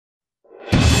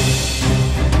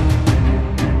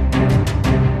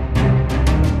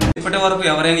ఇప్పటి వరకు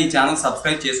ఎవరైనా ఈ ఛానల్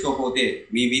సబ్స్క్రైబ్ చేసుకోకపోతే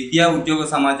మీ విద్యా ఉద్యోగ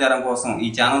సమాచారం కోసం ఈ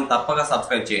ఛానల్ తప్పక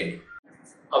సబ్స్క్రైబ్ చేయండి.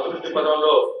 అభివృద్ధి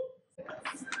పదంలో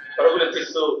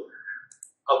పరుగులెత్తిస్తూ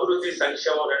అభివృద్ధి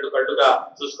సంక్షేమం రెండు కట్టుగా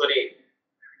చూసుకొని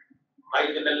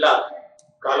 5 నెలల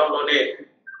కాలంలోనే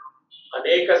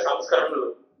అనేక సంస్కరణలు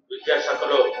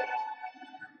విద్యాశాఖలో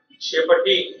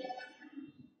చేపట్టి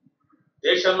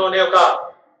దేశంలోనే ఒక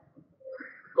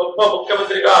గొప్ప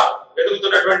ముఖ్యమంత్రిగా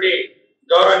ఎదుగుతున్నటువంటి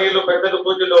గౌరవనీయులు పెద్దలు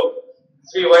పూజ్యులు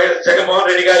శ్రీ వైఎస్ జగన్మోహన్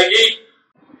రెడ్డి గారికి,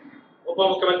 ఉప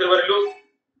ముఖ్యమంత్రి వర్యులు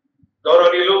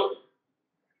గౌరవనీయులు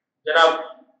జనాబ్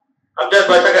అబ్జద్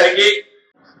బాషా గారికి,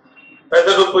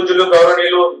 పెద్దలు పూజ్యులు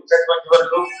గౌరవనీయులు సర్పంచ్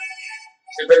వర్యులు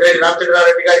శ్రీ పెద్దిరెడ్డి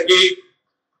రామచంద్రారెడ్డి గారికి,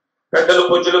 పెద్దలు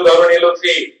పూజ్యులు గౌరవనీయులు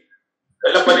శ్రీ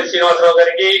వెల్లంపల్లి శ్రీనివాసరావు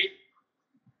గారికి,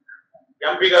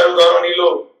 ఎంపీ గారు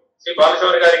గౌరవనీయులు శ్రీ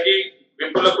బాలశౌరి గారికి,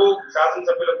 విప్పులకు,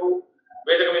 శాసనసభ్యులకు,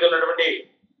 వేదిక మీద ఉన్నటువంటి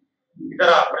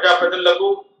ఇతర ప్రజాప్రతినిధులకు,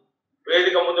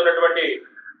 వేదిక ముందున్నటువంటి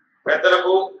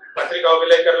పెద్దలకు, పత్రికా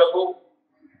విలేకరులకు,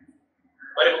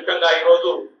 మరి ముఖ్యంగా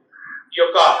ఈరోజు ఈ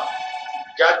యొక్క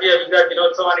జాతీయ విద్యా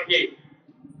దినోత్సవానికి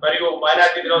మరియు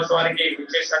మైనార్టీ దినోత్సవానికి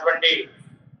చేసినటువంటి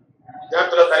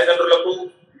విద్యార్థుల తల్లిదండ్రులకు,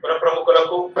 పుర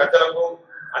ప్రముఖులకు, పెద్దలకు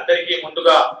అందరికీ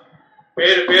ముందుగా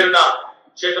పేరు పేరున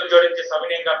చేతులు జోడించి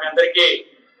సవినయంగా మీ అందరికీ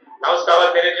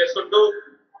నమస్కారాలు తెలియజేసుకుంటూ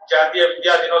జాతీయ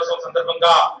విద్యా దినోత్సవం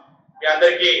సందర్భంగా మీ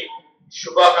అందరికీ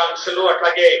శుభాకాంక్షలు,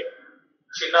 అట్లాగే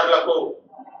చిన్నారులకు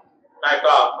నా యొక్క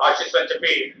ఆశీస్సులు అని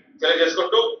చెప్పి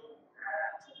తెలియజేసుకుంటూ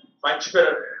मंच पर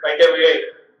बैठे हुए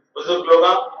बुजुर्ग लोग,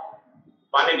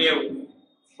 माननीय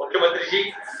मुख्यमंत्री जी,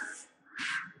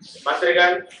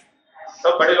 मंत्रीगण,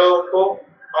 सब बड़े लोगों को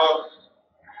और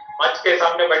मंच के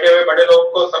सामने बैठे हुए बड़े लोगों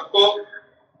को सबको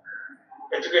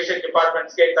एजुकेशन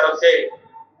डिपार्टमेंट की तरफ से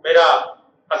मेरा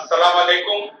अस्सलाम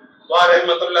वालेकुम व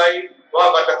रहमतुल्लाहि व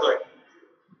बरकातुहू।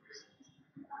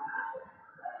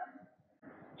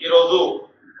 ఈ రోజు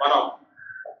మనం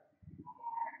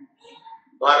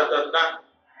భారతరత్న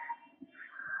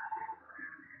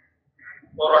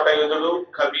పోరాట యోధుడు,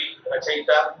 కవి,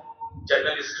 రచయిత,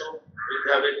 జర్నలిస్టు,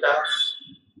 విద్యావేత్త,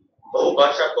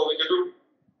 బహుభాషా కోవిదుడు,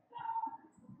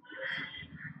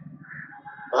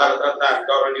 భారతరత్న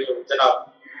గౌరవనీయులు జనాబ్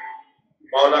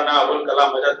మౌలానా అబుల్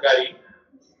కలాం ఆజాద్ గారి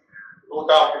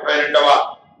 132వ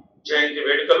జయంతి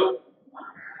వేడుకలు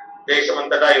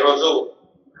దేశమంతటా ఈరోజు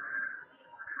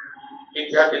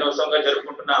విద్యా దినోత్సవంగా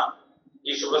జరుపుకుంటున్న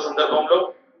ఈ శుభ సందర్భంలో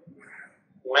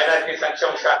మైనారిటీ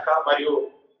సంక్షేమ శాఖ మరియు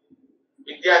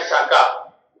విద్యాశాఖ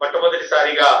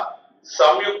మొట్టమొదటిసారిగా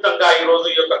సంయుక్తంగా ఈ రోజు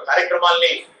ఈ యొక్క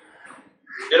కార్యక్రమాల్ని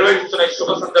నిర్వహిస్తున్న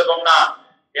శుభ సందర్భంగా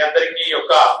మీ అందరికీ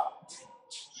యొక్క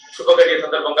శుభగడియ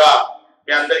సందర్భంగా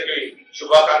మీ అందరికీ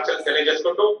శుభాకాంక్షలు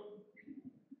తెలియజేసుకుంటూ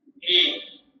ఈ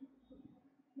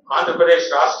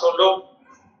ఆంధ్రప్రదేశ్ రాష్ట్రంలో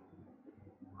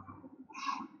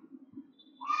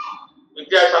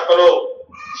విద్యాశాఖలో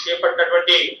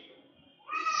చేపట్టినటువంటి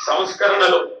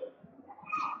సంస్కరణలు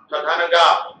ప్రధానంగా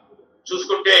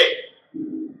చూసుకుంటే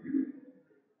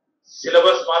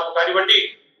సిలబస్ మార్పు కానివ్వండి,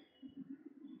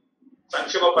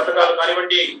 సంక్షేమ పథకాలు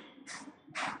కానివ్వండి,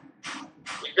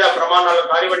 విద్యా ప్రమాణాలు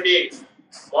కానివ్వండి,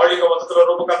 మౌలిక వసతుల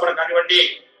రూపకల్పన కానివ్వండి,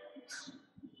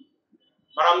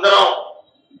 మనందరం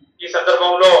ఈ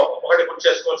సందర్భంలో ఒకటి గుర్తు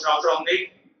చేసుకోవాల్సిన అవసరం ఉంది.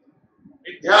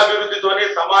 విద్యాభివృద్ధితోనే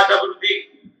సమాజ అభివృద్ధి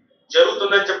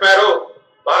జరుగుతుందని చెప్పారు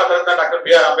భారతరత్న డాక్టర్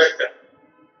బిఆర్ అంబేద్కర్.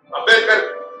 అంబేద్కర్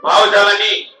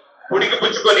భావజాలాన్ని పుడికి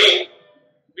పుచ్చుకొని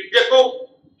విద్యకు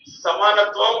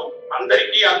సమానత్వం,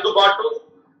 అందరికీ అందుబాటు,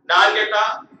 నాణ్యత,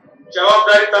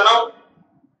 జవాబుదారీతనం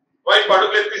వైపు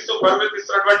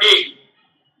పరుగులెత్తిస్తున్నటువంటి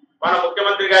మన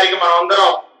ముఖ్యమంత్రి గారికి మనం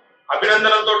అందరం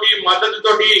అభినందనలతో,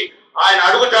 మద్దతుతోటి, ఆయన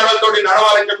అడుగుజాడలతో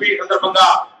నడవాలని చెప్పి ఈ సందర్భంగా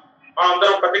మనం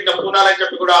అందరం ప్రతిజ్ఞ పూనాలని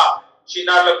చెప్పి కూడా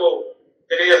చిన్నారులకు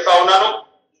తెలియజేస్తా ఉన్నాను.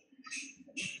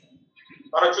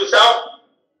 మనం చూసాం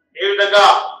ఏ విధంగా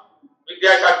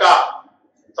విద్యాశాఖ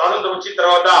స్వాతంత్రం వచ్చిన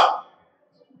తర్వాత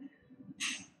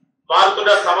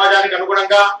మారుతున్న సమాజానికి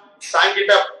అనుగుణంగా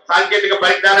సాంకేతిక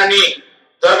పరిజ్ఞానాన్ని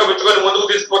దొరకబుచ్చుకొని ముందుకు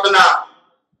తీసుకుపోతున్న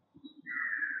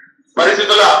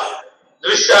పరిస్థితుల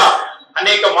దృష్ట్యా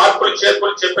అనేక మార్పులు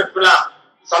చేర్పులు చేపట్టుకున్న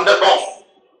సందర్భం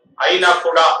అయినా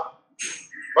కూడా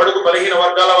బడుగు బలహీన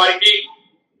వర్గాల వారికి,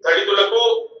 దళితులకు,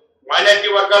 మైనారిటీ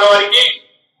వర్గాల వారికి,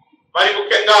 మరి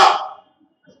ముఖ్యంగా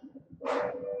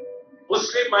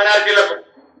ముస్లిం మైనారిటీలకు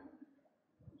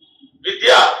విద్య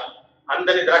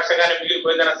అందరి ద్రాక్షగానే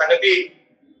మిగిలిపోయిందన్న సంగతి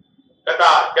గత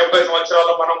 70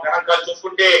 సంవత్సరాల్లో మనం గణాంకాలు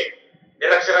చూసుకుంటే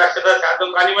నిరక్షరాస్యత శాతం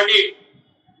కానివ్వండి,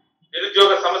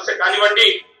 నిరుద్యోగ సమస్య కానివ్వండి,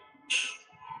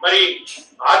 మరి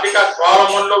ఆర్థిక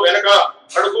స్వావలంబనలో వెనక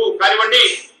అడుగు కానివ్వండి,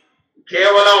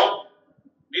 కేవలం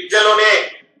విద్యలోనే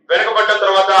వెనకబడ్డ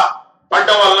తర్వాత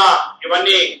పడ్డం వలన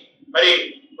ఇవన్నీ మరి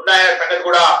ఉన్నాయనే సంగతి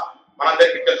కూడా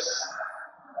మనందరికీ తెలుసు.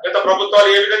 గత ప్రభుత్వాలు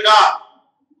ఏ విధంగా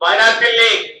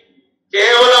మైనార్టీల్ని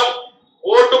కేవలం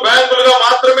ఓటు బ్యాంకులుగా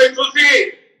మాత్రమే చూసి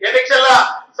ఎన్నికల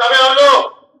సమయంలో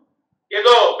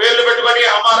ఏదో పేర్లు పెట్టుకొని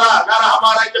హమారా నారా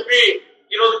హమారా అని చెప్పి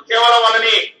ఈరోజు కేవలం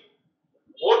వాళ్ళని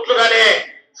ఓట్లుగానే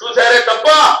చూశారే తప్ప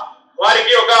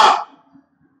వారికి ఒక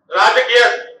రాజకీయ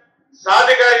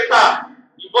సాధికారిత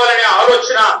ఇవ్వాలనే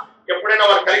ఆలోచన ఎప్పుడైనా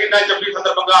వారు కలిగిందని చెప్పి ఈ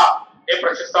సందర్భంగా నేను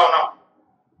ప్రశ్నిస్తా ఉన్నాం.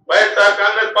 వైఎస్ఆర్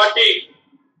కాంగ్రెస్ పార్టీ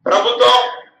ప్రభుత్వం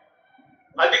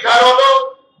అధికారంలో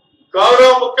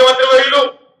గౌరవ ముఖ్యమంత్రి వర్యులు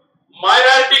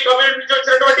మైనారిటీ కమ్యూనిటీ నుంచి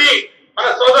వచ్చినటువంటి మన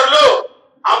సోదరులు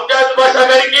అంజాద్ బాషా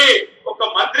గారికి ఒక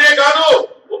మంత్రే కాదు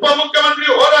ఉప ముఖ్యమంత్రి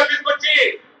హోదా తీసుకొచ్చి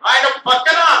ఆయన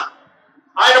పక్కన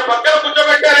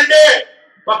కూర్చోబెట్టారంటే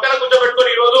పక్కన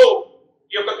కూర్చోబెట్టుకుని ఈరోజు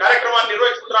ఈ యొక్క కార్యక్రమాన్ని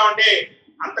నిర్వహించుకుంటున్నామంటే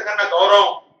అంతకన్నా గౌరవం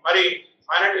మరి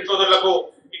మైనారిటీ సోదరులకు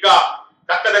ఇక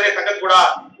దక్కదనే సంగతి కూడా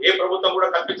ఏ ప్రభుత్వం కూడా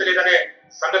కల్పించలేదనే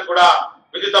సంగతి కూడా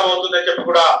విదితం అవుతుందని చెప్పి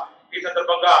కూడా ఈ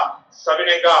సందర్భంగా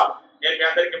సవినయంగా నేను మీ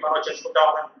అందరికీ మనవి చేసుకుంటా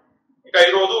ఉన్నాను. ఇక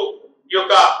ఈరోజు ఈ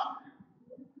యొక్క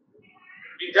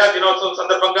విద్యా దినోత్సవం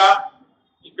సందర్భంగా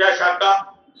విద్యాశాఖ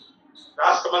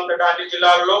రాష్ట్రమంతటా అన్ని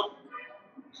జిల్లాలలో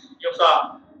ఈ యొక్క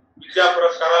విద్యా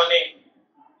పురస్కారాలని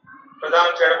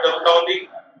ప్రదానం చేయడం జరుగుతూ ఉంది.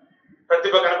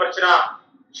 ప్రతిభ కనపరిచిన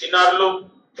చిన్నారులు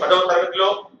 10వ తరగతిలో,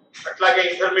 అట్లాగే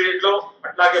ఇంటర్మీడియట్ లో,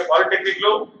 అట్లాగే పాలిటెక్నిక్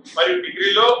లో మరియు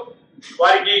డిగ్రీలో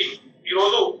వారికి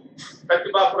ఈరోజు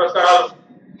ప్రతిభా పురస్కారాలు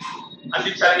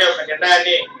అందించాలనే ఒక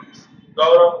నిర్ణయాన్ని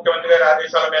గౌరవ ముఖ్యమంత్రి గారి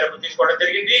ఆదేశాల మేరకు తీసుకోవడం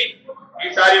జరిగింది.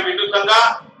 ఈసారి వినూత్నంగా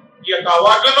ఈ యొక్క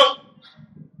అవార్డులను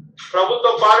ప్రభుత్వ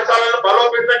పాఠశాలను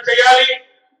బలోపేతం చేయాలి,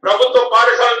 ప్రభుత్వ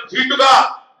పాఠశాలను ధీటుగా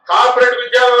కార్పొరేట్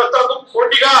విద్యా వ్యవస్థకు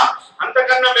పోటీగా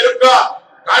అంతకన్నా మెరుగ్గా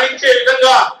రాణించే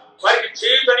విధంగా వారికి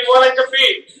చేయూతనివ్వాలని చెప్పి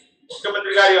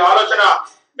ముఖ్యమంత్రి గారి ఆలోచన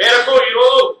మేరకు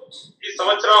ఈరోజు ఈ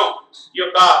సంవత్సరం ఈ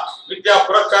యొక్క విద్యా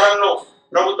పురస్కారాలను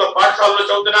ప్రభుత్వ పాఠశాలలో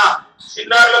చదువుతున్న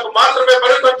చిన్నారులకు మాత్రమే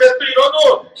పరిమితం చేస్తూ ఈరోజు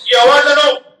ఈ అవార్డులను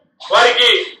వారికి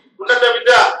ఉన్నత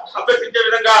విద్య అభ్యసించే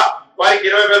విధంగా వారికి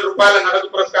 20,000 రూపాయల నగదు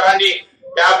పురస్కారాన్ని,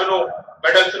 ట్యాబ్ ను,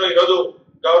 మెడల్స్ ను ఈరోజు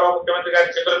గౌరవ ముఖ్యమంత్రి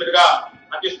గారి చేతుల మీదుగా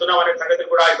అందిస్తున్నాం అనే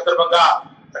సంగతి కూడా ఈ సందర్భంగా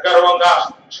సగర్వంగా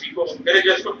మీకు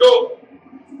తెలియజేసుకుంటూ,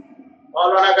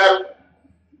 మౌలానా గారు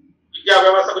విద్యా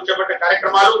వ్యవస్థకు చేపట్టే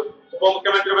కార్యక్రమాలు ఉప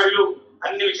ముఖ్యమంత్రి వర్యులు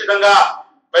అన్ని విషదంగా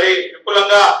మరి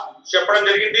విపులంగా చెప్పడం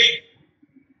జరిగింది.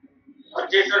 వారు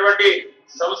చేసినటువంటి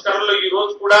సంస్కరణలు ఈ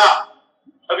రోజు కూడా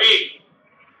అవి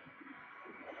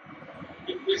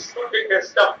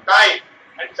టెస్ట్ ఆఫ్ టైం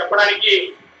అని చెప్పడానికి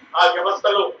ఆ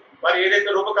వ్యవస్థలు వారు ఏదైతే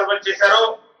రూపకల్పన చేశారో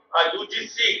ఆ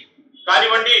యూజీసీ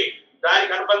కానివ్వండి,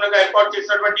 దానికి అనుబంధంగా ఏర్పాటు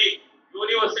చేసినటువంటి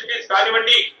యూనివర్సిటీస్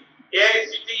కానివ్వండి,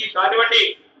 ఏఐసిటిఈ కానివ్వండి,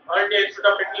 all India institute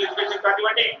of technical education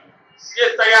కానివ్వండి,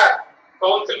 CSIR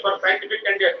council for scientific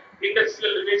and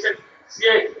industrial relations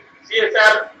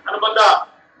CSR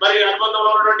అనుబంధంలో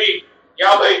ఉన్నటువంటి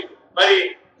 50 మరి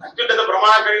అత్యున్నత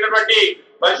ప్రమాణం కలిగినటువంటి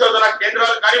పరిశోధన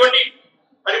కేంద్రాలు కానివ్వండి,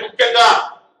 మరి ముఖ్యంగా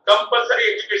compulsory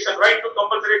education, right to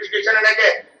compulsory education అనే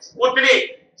స్ఫూర్తిని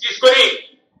తీసుకొని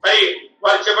మరి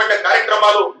వారు చేపట్టే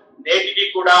కార్యక్రమాలు నేటికి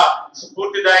కూడా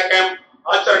స్ఫూర్తిదాయకం,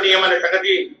 ఆచరణీయం అనే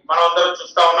సంగతి మనం అందరం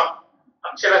చూస్తా ఉన్నాం.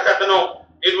 అక్షరాస్యతను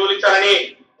నిర్మూలించాలని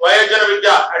వయోజన విద్య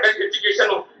అడల్ట్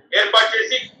ఎడ్యుకేషన్ ఏర్పాటు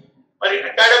చేసి మరి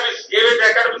అకాడమీస్ ఏవైతే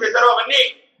అకాడమీస్ చేశారో అవన్నీ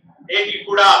నేటికి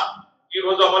కూడా ఈ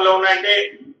రోజు అమల్లో ఉన్నాయంటే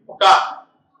ఒక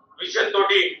విజన్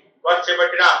తోటి వారు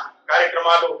చేపట్టిన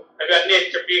కార్యక్రమాలు అవి అన్ని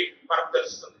అని చెప్పి మనకు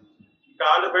తెలుస్తుంది. ఇక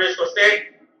ఆంధ్రప్రదేశ్ వస్తే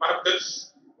మనకు తెలుసు,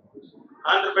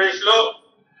 ఆంధ్రప్రదేశ్ లో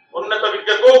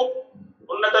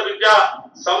ఉన్నత విద్యా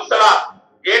సంస్థల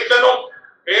గేట్లను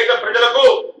పేద ప్రజలకు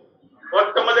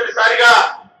మొట్టమొదటిసారిగా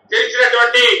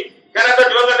తెరిచినటువంటి ఘనత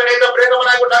దివంగత నేత ప్రియతమ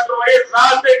నాయకుడు డాక్టర్ వైఎస్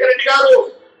రాజశేఖర రెడ్డి గారు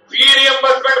ఫీ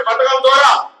రియంబర్స్మెంట్ పథకం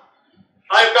ద్వారా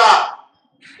ఆ యొక్క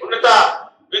ఉన్నత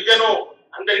విద్యను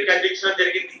అందరికీ అందించడం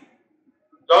జరిగింది.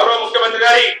 గౌరవ ముఖ్యమంత్రి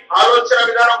గారి ఆలోచన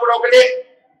విధానం కూడా ఒకటే,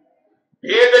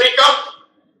 పేదరికం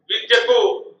విద్యకు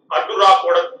అడ్డు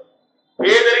రాకూడదు.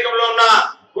 పేదరికంలో ఉన్న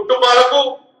కుటుంబాలకు,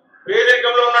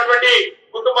 పేదరికంలో ఉన్నటువంటి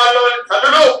కుటుంబాల్లో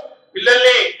తల్లులు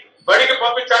పిల్లల్ని బడికి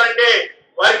పంపించాలంటే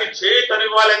వారికి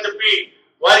చేయూతనివ్వాలని చెప్పి,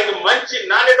 వారికి మంచి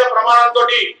నాణ్యత ప్రమాణంతో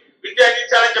విద్య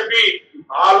అందించాలని చెప్పి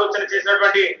ఆలోచన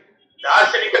చేసినటువంటి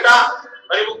దార్శనికత,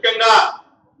 మరి ముఖ్యంగా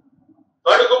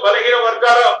బడుగు బలహీన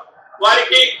వర్గాల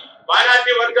వారికి,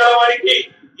 మైనారిటీ వర్గాల వారికి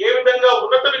ఏ విధంగా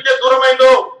ఉన్నత విద్య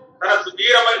దూరమైందో తన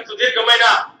సుదీర్ఘమైన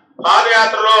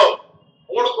పాదయాత్రలో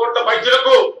 3 కోట్ల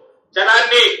పైచులకు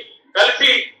జనాన్ని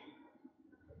కలిసి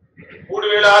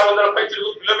 3,600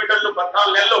 పైచులకు కిలోమీటర్లు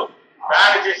 14 నెలలు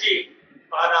ప్రయాణం చేసి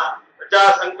ఆయన ప్రజా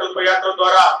సంకల్ప యాత్ర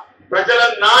ద్వారా ప్రజల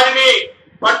నాడిని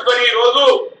పట్టుకొని రోజు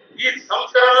ఈ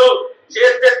సంస్కరణలు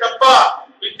చేస్తే తప్ప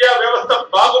విద్యా వ్యవస్థ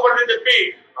బాగుపడని చెప్పి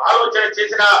ఆలోచన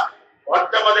చేసిన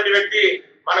మొట్టమొదటి వ్యక్తి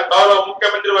మన గౌరవ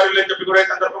ముఖ్యమంత్రి వర్యులు చెప్పి కూడా ఈ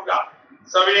సందర్భంగా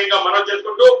సవినయంగా మనం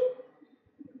చేసుకుంటూ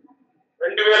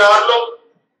 2006లో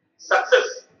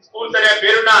సక్సెస్ స్కూల్స్ అనే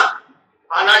పేరున్న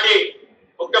ఆనాటి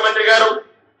ముఖ్యమంత్రి గారు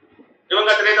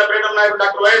దివంగత నేత ప్రీతం నాయకుడు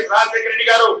డాక్టర్ వైఎస్ రాజశేఖర రెడ్డి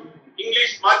గారు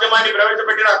ఇంగ్లీష్ మాధ్యమాన్ని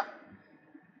ప్రవేశపెట్టినారు.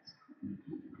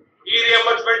 ఈ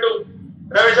రియంబర్స్మెంట్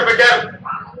ప్రవేశపెట్టారు.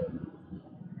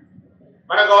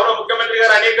 మన గౌరవ ముఖ్యమంత్రి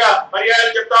గారు అనేక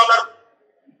పర్యాయాలు చెప్తా ఉన్నారు.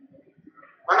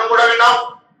 మనం కూడా విన్నాం.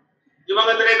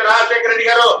 దివంగత నేత రాజశేఖర రెడ్డి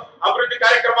గారు అభివృద్ధి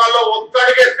కార్యక్రమాల్లో ఒక్క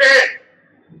అడుగేస్తే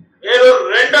నేను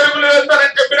 2 అడుగులు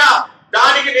వేస్తానని చెప్పిన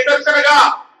దానికి నిదర్శనగా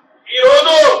ఈ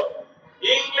రోజు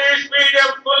ఇంగ్లీష్ మీడియం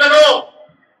స్కూళ్లను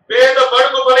పేద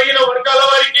బడుగు బలహీన వర్గాల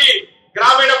వారికి,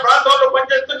 గ్రామీణ ప్రాంతాల్లో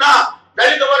పనిచేస్తున్న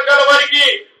దళిత వర్గాల వారికి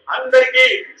అందరికీ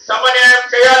సమన్యాయం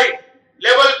చేయాలి.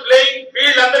 లెవెల్ ప్లేయింగ్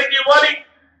ఫీల్డ్ అందరికీ ఇవ్వాలి.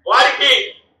 వారికి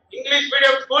ఇంగ్లీష్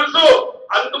మీడియం స్కూల్స్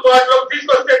అందుబాటులోకి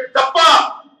తీసుకొస్తే తప్ప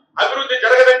అభివృద్ధి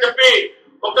జరగదని చెప్పి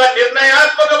ఒక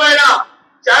నిర్ణయాత్మకమైన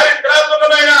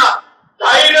చారిత్రాత్మకమైన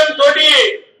ధైర్యంతో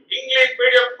ఇంగ్లీష్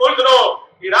మీడియం స్కూల్స్ ను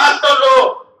ఈ రాష్ట్రంలో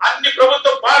అన్ని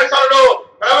ప్రభుత్వ పాఠశాలలో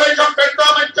ప్రవేశం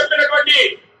పెడతామని చెప్పినటువంటి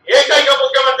ఏకైక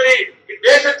ముఖ్యమంత్రి ఈ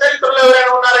దేశ చరిత్రలో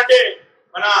ఎవరైనా ఉన్నారంటే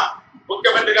మన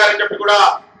ముఖ్యమంత్రి గారని చెప్పి కూడా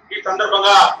ఈ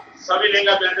సందర్భంగా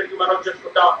సవినయంగా మీ అందరికీ మనం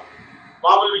చేసుకుంటాం.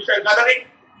 మామూలు విషయం కాదని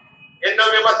ఎన్నో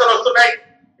విమర్శలు వస్తున్నాయి.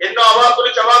 ఎన్నో అవాకులు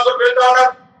చవాకులు పెడుతూ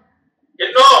ఉన్నారు.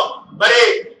 ఎన్నో మరి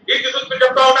కీర్తి సూక్తులు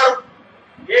చెప్తా ఉన్నారు.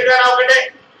 ఏదైనా ఒకటే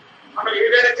మనం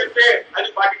ఏదైనా చెప్తే అది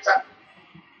పాటించాలి.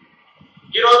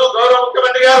 ఈ రోజు గౌరవ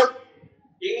ముఖ్యమంత్రి గారు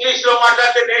ఇంగ్లీష్ లో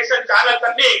మాట్లాడితే నేషనల్ ఛానల్స్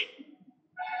అన్ని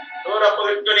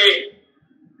నోరప్పగించుకొని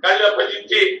కళ్ళు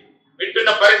భజించి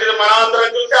వింటున్న పరిస్థితి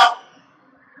మనందరం చూసాం.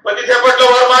 కొద్దిసేపట్లో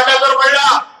వారు మాట్లాడతారు, మళ్ళా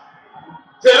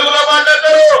తెలుగులో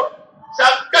మాట్లాడతారు.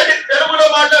 చక్కటి తెలుగులో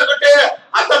మాట్లాడుతుంటే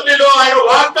అసెంబ్లీలో ఆయన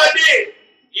వాక్యాన్ని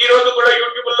ఈ రోజు కూడా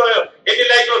యూట్యూబ్ లో ఎన్ని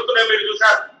లైక్లు వస్తున్నాయో మీరు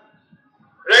చూశారు.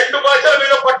 2 భాషల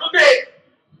మీద పట్టుకుంటే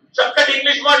చక్కటి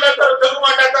ఇంగ్లీష్ మాట్లాడతారు, తెలుగు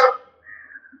మాట్లాడతారు.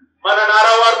 మన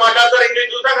నారా వారు మాట్లాడతారు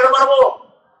ఇంగ్లీష్ చూసాం కదా మనము.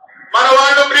 మన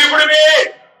వాళ్ళు బ్రీపుడివి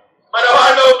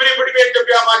అని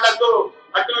చెప్పి మాట్లాడుతూ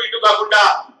అటు ఇటు కాకుండా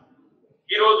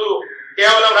ఈ రోజు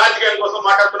కేవలం రాజకీయాల కోసం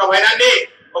మాట్లాడుతున్న వైనాన్ని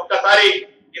ఒక్కసారి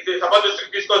ఇది సభ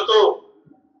దృష్టికి తీసుకొస్తూ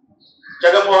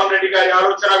జగన్మోహన్ రెడ్డి గారి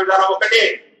ఆలోచన విధానం ఒకటే,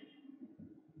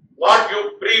 what you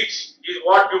preach is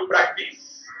what you practice.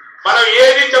 మనం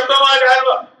ఏది చెప్తామో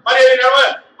మరి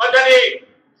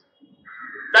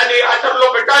దాన్ని ఆచరణలో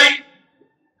పెట్టాలి.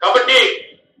 కాబట్టి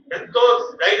ఎంతో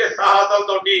ధైర్య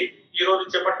సాహసాలతో ఈ రోజు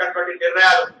చేపట్టినటువంటి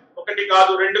నిర్ణయాలు 1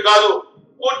 కాదు 2 కాదు,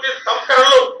 పూర్తి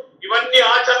సంస్కరణలు ఇవన్నీ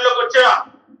ఆచరణలోకి వచ్చిన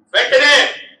వెంటనే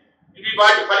ఇవి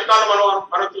వాటి ఫలితాలు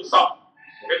మనం చూస్తాం.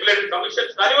 రెగ్యులేటరీ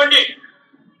కమిషన్స్ కానివ్వండి,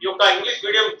 ఈ యొక్క ఇంగ్లీష్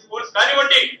మీడియం స్కూల్స్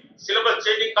కానివ్వండి, సిలబస్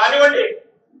చేంజింగ్ కానివ్వండి,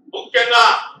 ముఖ్యంగా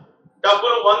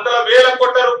డబ్బులు 100,000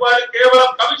 కోట్ల రూపాయలు కేవలం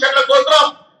కమిషన్ల కోసం,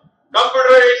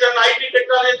 కంప్యూటరైజేషన్, ఐటీ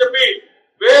టెక్నాలజీ చెప్పి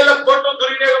 1,000 కోట్లు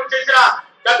దుర్వినియోగం చేసిన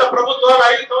గత ప్రభుత్వాలు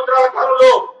 5 సంవత్సరాల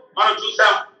కాలంలో మనం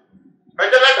చూసాం.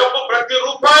 ప్రజల డబ్బు ప్రతి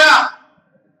రూపాయ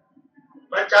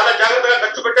చాలా జాగ్రత్తగా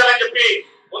ఖర్చు పెట్టాలని చెప్పి,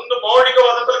 ముందు మౌలిక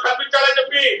వసతులు కల్పించాలని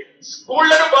చెప్పి,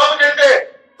 స్కూళ్లను బాగు చేసే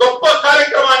గొప్ప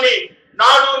కార్యక్రమాన్ని,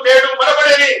 నాడు నేడు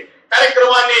మనబడేది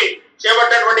కార్యక్రమాన్ని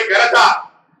చేపట్టినటువంటి ఘనత,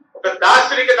 ఒక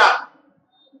దార్శనికత,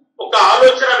 ఒక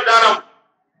ఆలోచన విధానం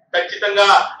ఖచ్చితంగా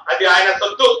అది ఆయన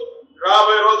సొత్తు.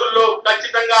 రాబోయే రోజుల్లో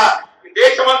ఖచ్చితంగా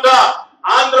దేశమంతా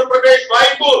ఆంధ్రప్రదేశ్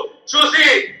వైపు చూసి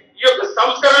ఈ యొక్క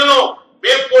సంస్కరణను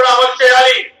మేము కూడా అమలు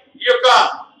చేయాలి. ఈ యొక్క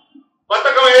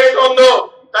పథకం ఏదైతే ఉందో,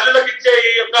 తల్లులకు ఇచ్చే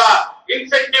ఈ యొక్క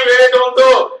ఇన్సెంటివ్ ఏదైతే ఉందో,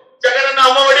 జగనన్న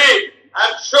అమ్మఒడి,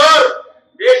 ఐఎమ్ షూర్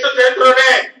దేశ చరిత్రలోనే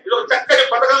ఇది ఒక చక్కటి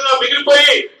పథకంగా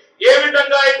మిగిలిపోయి, ఏ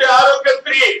విధంగా అయితే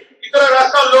ఆరోగ్యశ్రీ ఇతర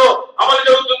రాష్ట్రాల్లో అమలు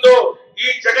జరుగుతుందో ఈ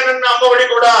జగనన్న అమ్మఒడి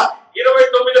కూడా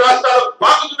 29 రాష్ట్రాలకు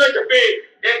బాగుతుందని చెప్పి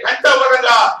నేను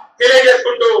ఘంటాపరంగా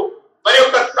తెలియజేసుకుంటూ మరి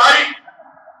ఒక్కసారి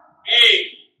ఈ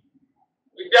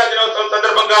విద్యా దినోత్సవం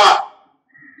సందర్భంగా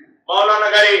మౌలానా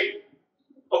గారి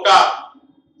ఒక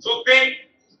సూక్తి,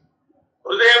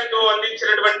 హృదయంతో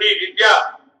అందించినటువంటి విద్య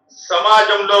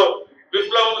సమాజంలో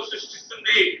విప్లవం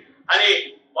సృష్టిస్తుంది అని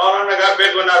మౌలానా గారు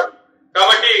పేర్కొన్నారు.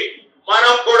 కాబట్టి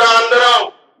మనం కూడా అందరం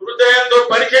హృదయంతో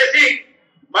పనిచేసి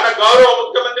మన గౌరవ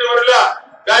ముఖ్యమంత్రి వర్యుల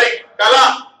గారి కళ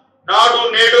నాడు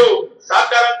నేడు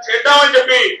సాకారం చేద్దామని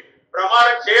చెప్పి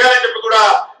ప్రమాణం చేయాలని చెప్పి కూడా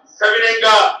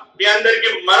సవినయంగా మీ అందరికీ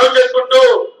మనవి చేసుకుంటూ,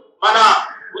 మన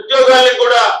ఉద్యోగాల్ని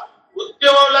కూడా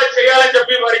ఉద్యమంలా చేయాలని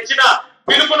చెప్పి వారు ఇచ్చిన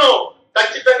పిలుపును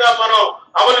ఖచ్చితంగా మనం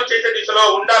అమలు చేసే దిశలో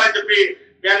ఉండాలని చెప్పి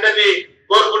మీ అందరినీ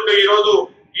కోరుకుంటూ ఈ రోజు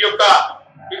ఈ యొక్క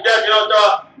విద్యా దినోత్సవ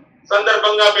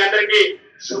సందర్భంగా మీ అందరికీ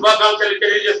శుభాకాంక్షలు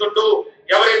తెలియజేసుకుంటూ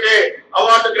ఎవరైతే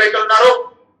అవార్డు గ్రహీతలు ఉన్నారో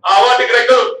ఆ అవార్డు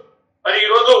గ్రహీతలు మరి ఈ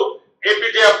రోజు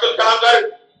ఏపీజే అబ్దుల్ కలాం గారు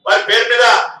వారి పేరు మీద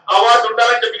అవార్డు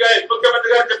ఉండాలని చెప్పి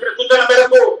ముఖ్యమంత్రి గారు చెప్పిన సూచన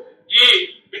మేరకు ఈ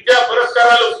విద్యా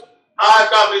పురస్కారాలు ఆ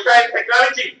యొక్క మిసైల్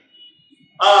టెక్నాలజీ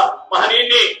ఆ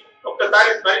మహనీయుని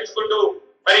ఒక్కసారి స్మరించుకుంటూ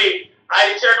మరి ఆయన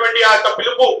ఇచ్చినటువంటి ఆ యొక్క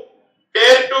పిలుపు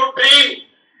dare to dream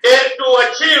dare to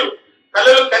achieve,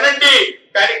 కళలు కనండి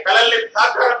కానీ కళల్ని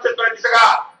సాకారం చేసుకునే దిశగా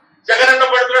జగనన్న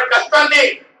పడుతున్న కష్టాన్ని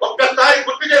ఒక్కసారి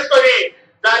గుర్తు చేసుకొని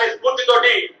దాని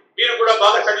స్ఫూర్తితోటి మీరు కూడా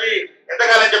బాగా చదివి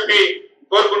ఎదగాలని చెప్పి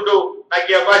కోరుకుంటూ నాకు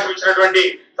ఈ అవకాశం ఇచ్చినటువంటి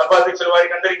సభాధ్యక్షుల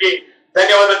వారికి అందరికీ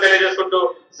ధన్యవాదాలు తెలియజేసుకుంటూ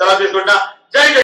సెలవు తీసుకుంటా. జై